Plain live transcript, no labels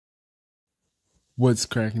What's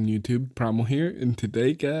cracking YouTube? Primal here, and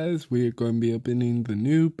today guys, we are going to be opening the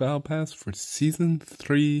new Battle Pass for Season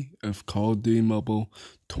 3 of Call of Duty Mobile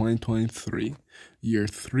 2023. Year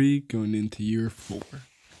 3 going into Year 4.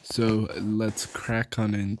 So let's crack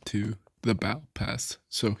on into the Battle Pass.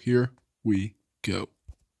 So here we go.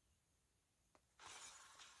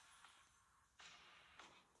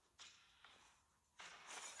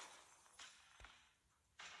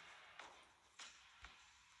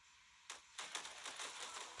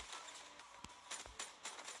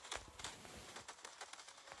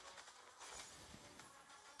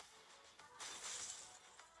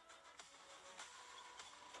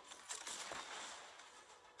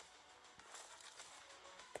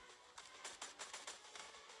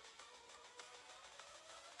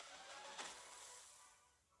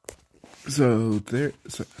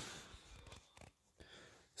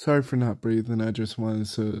 Sorry for not breathing. I just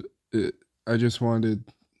wanted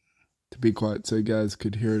to be quiet so you guys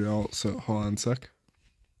could hear it all. So hold on a sec.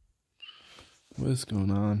 What is going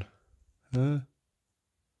on? Huh?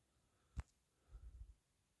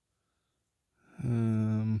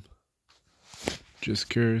 Just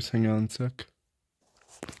curious. Hang on a sec.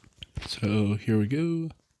 So here we go.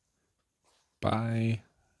 Bye.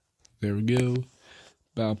 There we go.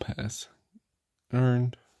 Battle Pass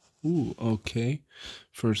earned. Ooh, okay.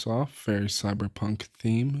 First off, very cyberpunk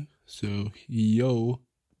theme. So, yo,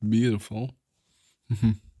 beautiful.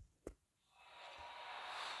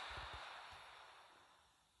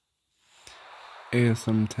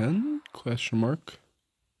 ASM 10? Question mark.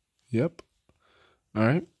 Yep.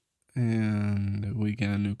 Alright. And we got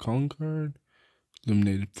a new calling card.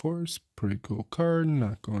 Illuminated Force. Pretty cool card,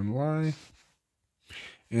 not gonna lie.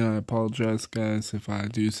 And I apologize, guys, if I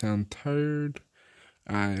do sound tired.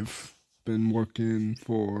 I've been working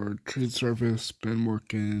for trade service, been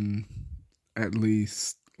working at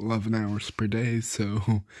least 11 hours per day,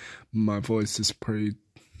 so my voice is pretty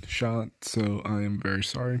shot, so I am very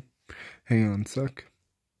sorry. Hang on a sec.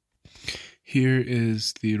 Here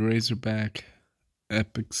is the Razorback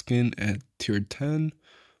Epic skin at tier 10.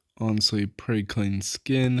 Honestly, pretty clean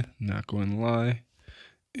skin, not going to lie.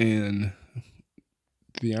 And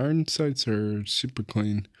the iron sights are super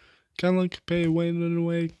clean. Kind of like a pay away in a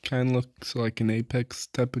way. Kind of looks like an Apex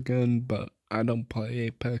type of gun, but I don't play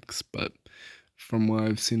Apex. But from what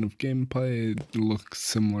I've seen of gameplay, it looks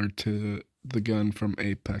similar to the gun from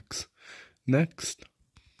Apex. Next,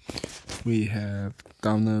 we have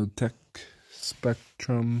Domino Tech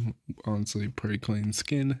Spectrum. Honestly, pretty clean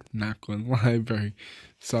skin. Not going to lie, very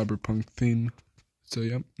cyberpunk theme. So,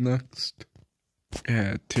 yep, next.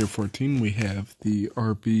 At tier 14, we have the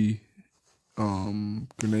RB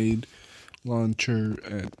grenade launcher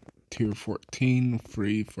at tier 14,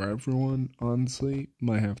 free for everyone. Honestly,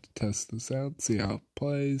 might have to test this out, see how it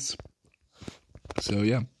plays. So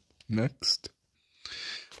yeah, next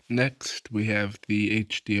we have the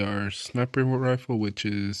HDR sniper rifle, which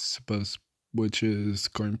is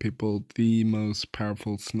scoring people the most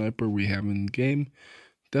powerful sniper we have in the game.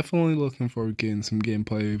 Definitely looking forward to getting some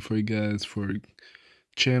gameplay for you guys for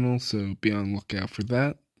channel, so be on the lookout for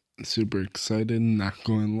that. Super excited, not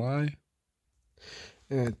going to lie.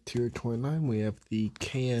 At tier 29, we have the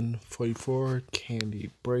KN44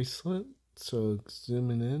 candy bracelet. So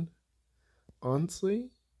zooming in,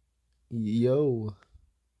 honestly, yo,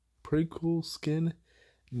 pretty cool skin,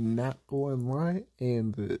 not going to lie.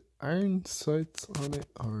 And the iron sights on it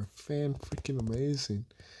are fan-freaking amazing.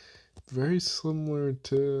 Very similar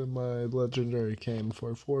to my legendary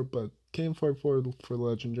KN44, but KN44 for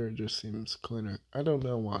legendary just seems cleaner. I don't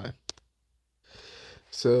know why.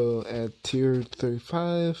 So at tier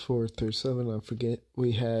 35 or 37, I forget,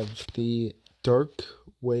 we have the Dark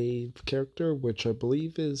Wave character, which I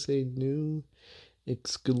believe is a new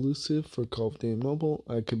exclusive for Call of Duty Mobile.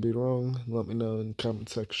 I could be wrong. Let me know in the comment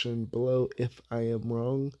section below if I am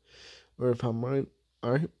wrong or if I'm right.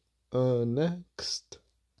 Alright, next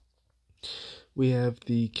we have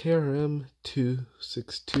the KRM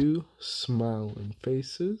 262 Smiling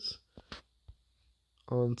Faces.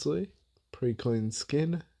 Honestly, pretty clean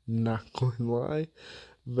skin, not going to lie.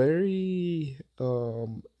 Very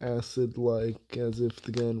acid like, as if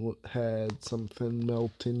the gun had something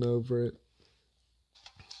melting over it.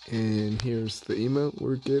 And here's the emote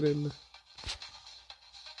we're getting.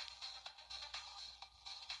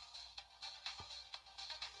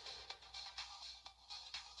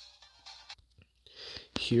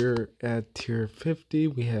 Here at tier 50,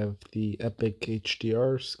 we have the Epic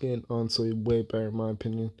HDR skin. Honestly, way better in my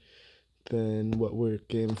opinion than what we're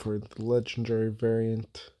getting for the legendary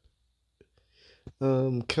variant.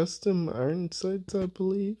 Custom iron sights, I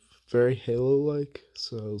believe, very Halo-like,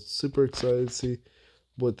 so super excited to see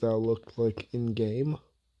what that'll look like in-game.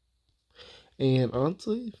 And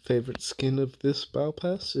honestly, favorite skin of this Battle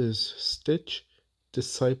Pass is Stitch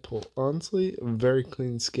Disciple. Honestly, a very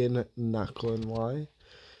clean skin, not gonna lie.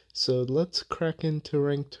 So let's crack into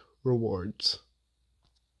ranked rewards.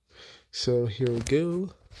 So here we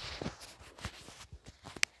go.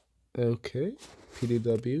 Okay,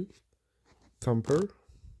 PDW, Thumper,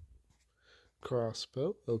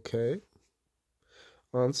 Crossbow, okay.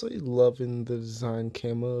 Honestly, loving the design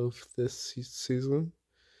camo of this season.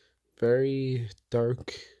 Very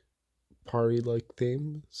dark, party-like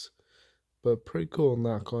themes, but pretty cool,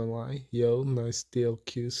 not gonna lie. Yo, nice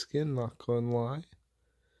DLQ skin, not gonna lie.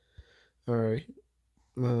 Alright,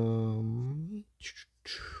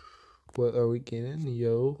 what are we getting?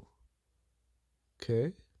 Yo,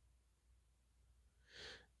 okay.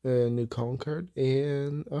 A new calling card,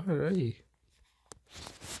 and alright.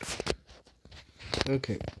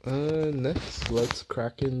 Okay, next, let's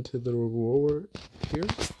crack into the reward here.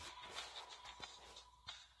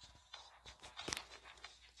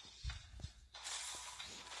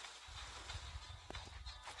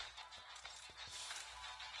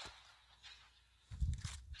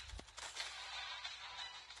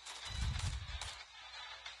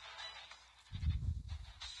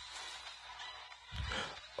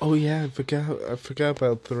 Oh yeah, I forgot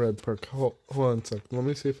about the red perk. Hold on a sec. Let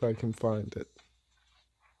me see if I can find it.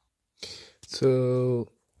 So,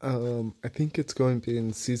 I think it's going to be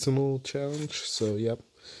in seasonal challenge. So, yep.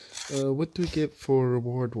 What do we get for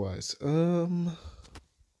reward wise?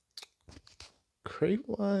 Crate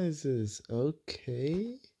wise is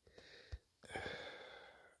okay.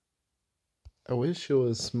 I wish it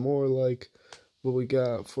was more like what we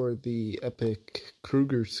got for the epic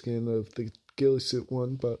Kruger skin of the ghillie suit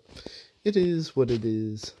one, but it is what it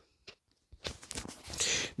is.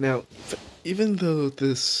 Now, even though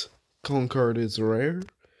this calling card is rare,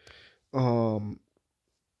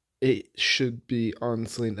 it should be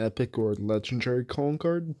honestly an epic or legendary calling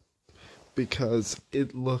card because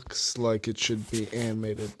it looks like it should be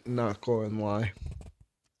animated, not gonna lie.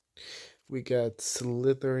 We got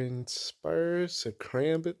Slytherin Spires, a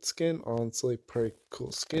Crambit skin, honestly pretty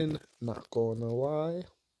cool skin, not gonna lie.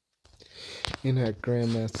 And at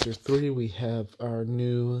Grandmaster 3 we have our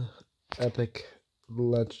new epic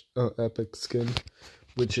epic skin,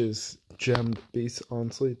 which is Gemmed Beast.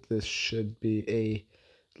 Honestly, this should be a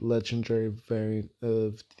legendary variant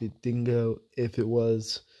of the Dingo. If it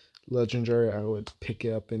was legendary, I would pick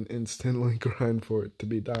it up and instantly grind for it to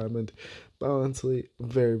be diamond. But honestly,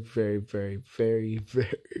 very, very, very, very,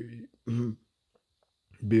 very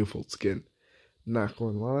beautiful skin. Not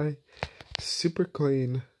gonna lie. Super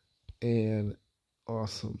clean and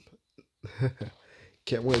awesome.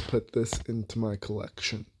 Can't wait to put this into my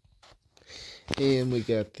collection. And we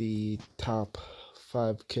got the top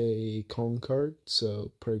 5k calling card,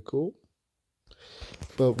 so pretty cool.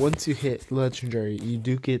 But once you hit legendary, you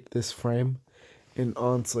do get this frame, and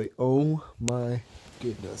honestly, oh my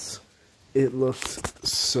goodness, it looks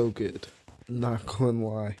so good, not gonna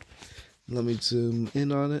lie. Let me zoom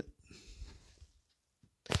in on it.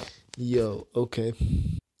 Yo, okay.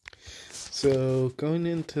 So going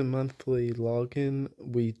into monthly login,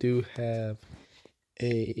 we do have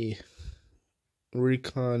a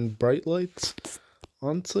Recon Bright Lights.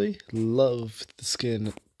 Honestly, love the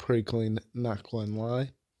skin, pretty clean, not gonna lie.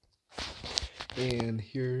 And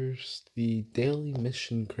here's the daily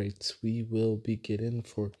mission crates we will be getting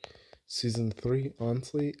for Season 3.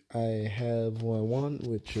 Honestly, I have what I want,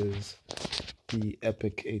 which is the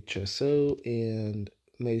Epic HSO and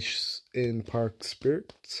Mace in Park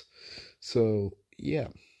Spirits. So, yeah.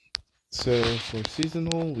 So, for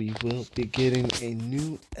Seasonal, we will be getting a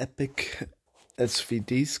new Epic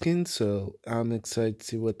SVD skin, so I'm excited to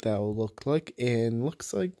see what that will look like. And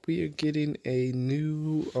looks like we are getting a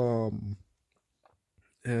new,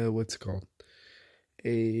 what's it called?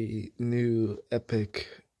 A new epic,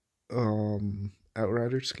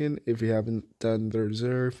 Outrider skin. If you haven't done the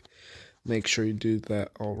reserve, make sure you do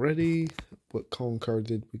that already. What calling card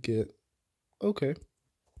did we get? Okay.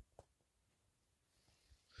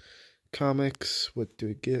 Comics, what do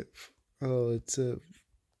we get? Oh, it's an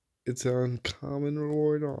uncommon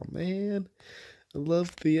reward. Oh man, I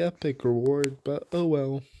love the epic reward, but oh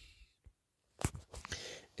well.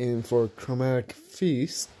 And for Chromatic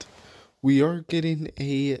Feast, we are getting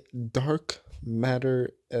a Dark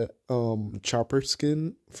Matter chopper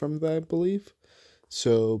skin from that, I believe.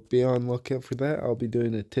 So be on lookout for that. I'll be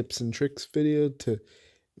doing a tips and tricks video to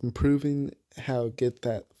improving how to get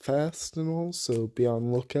that fast and all. So be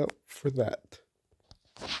on lookout for that.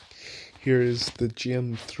 Here is the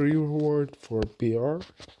GM3 reward for BR.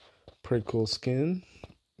 Pretty cool skin.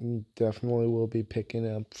 Definitely will be picking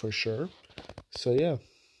up for sure. So yeah.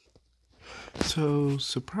 So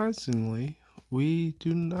surprisingly, we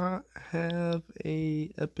do not have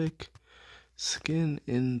a epic skin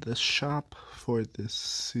in the shop for this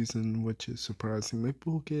season, which is surprising. Maybe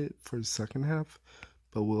we'll get it for the second half,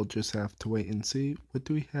 but we'll just have to wait and see. What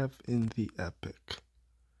do we have in the epic?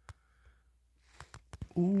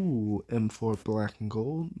 Ooh, M4 black and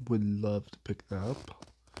gold. Would love to pick that up.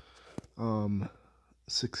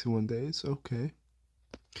 61 days, okay.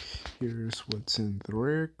 Here's what's in the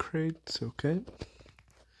rare crates, okay.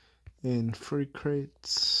 In free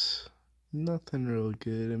crates, nothing really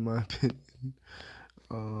good in my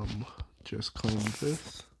opinion. Just claim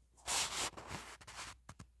this.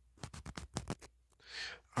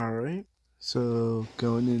 Alright, so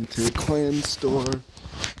going into the clan store,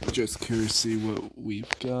 just curious to see what we've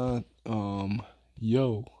got.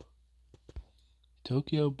 Yo,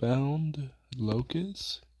 Tokyo bound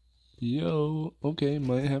Locust. Yo, okay,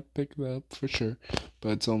 might have to pick that up for sure,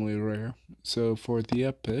 but it's only rare. So for the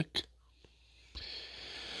epic,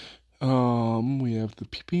 we have the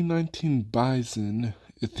PP19 Bison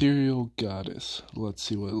Ethereal Goddess. Let's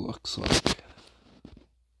see what it looks like.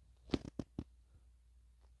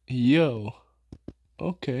 Yo,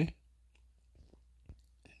 okay.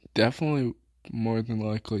 Definitely more than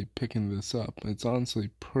likely picking this up. It's honestly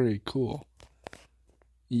pretty cool.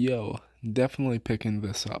 Yo, definitely picking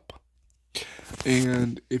this up.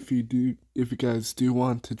 And if you guys do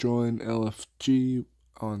want to join LFG,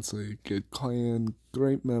 honestly, good clan,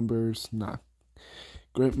 great members,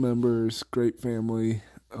 great family.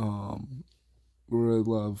 Really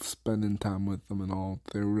love spending time with them and all.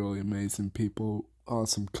 They're really amazing people,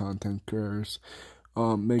 awesome content creators.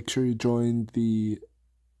 Make sure you join the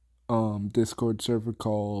Discord server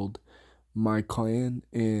called My Clan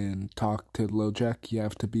and talk to LoJack. You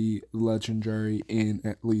have to be legendary in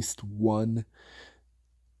at least one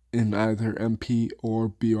in either MP or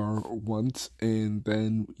BR once, and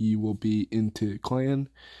then you will be into clan.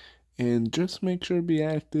 And just make sure to be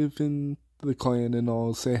active in the clan and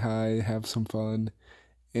all. Say hi, have some fun,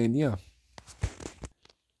 and yeah.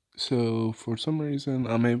 So for some reason,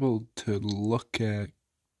 I'm able to look at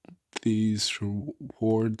these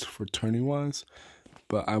rewards for tourney-wise,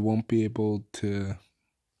 but I won't be able to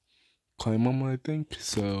claim them, I think.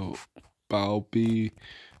 So I'll be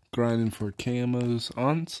grinding for camos.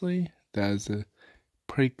 Honestly, that is a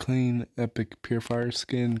pretty clean epic purifier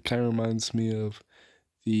skin. Kind of reminds me of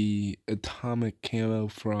the atomic camo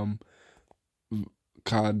from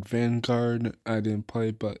COD Vanguard. I didn't play,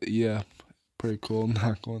 but yeah, pretty cool,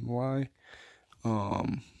 not gonna lie.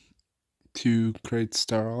 2 crates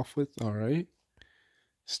start off with, alright.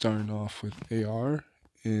 Starting off with AR,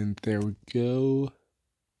 and there we go.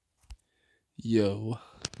 Yo,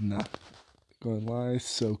 not gonna lie,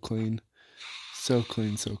 so clean. So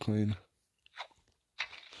clean, so clean.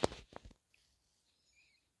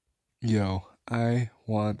 Yo, I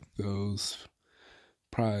want those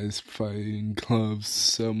prize fighting gloves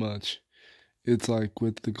so much. It's like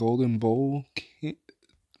with the golden bowl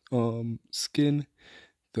skin,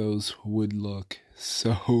 those would look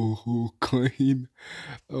so clean.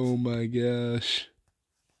 Oh my gosh.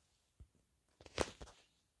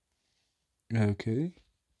 Okay.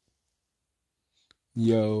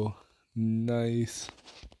 Yo, nice.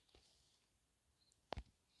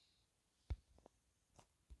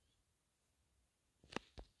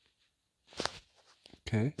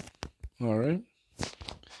 Okay. Alright.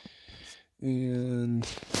 And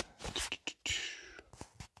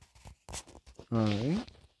alright.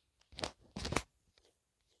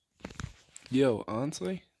 Yo,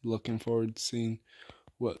 honestly, looking forward to seeing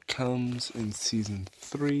what comes in season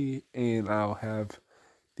 3, and I'll have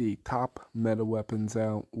the top meta weapons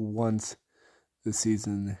out once the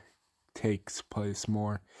season takes place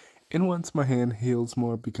more, and once my hand heals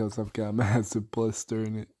more, because I've got a massive blister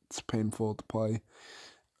and it's painful to play.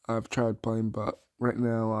 I've tried playing, but right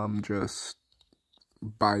now I'm just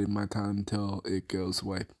biding my time until it goes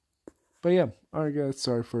away. But yeah, alright guys,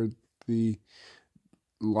 sorry for the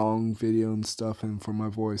long video and stuff and for my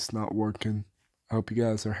voice not working. I hope you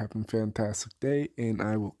guys are having a fantastic day, and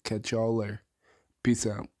I will catch y'all later. Peace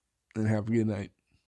out, and have a good night.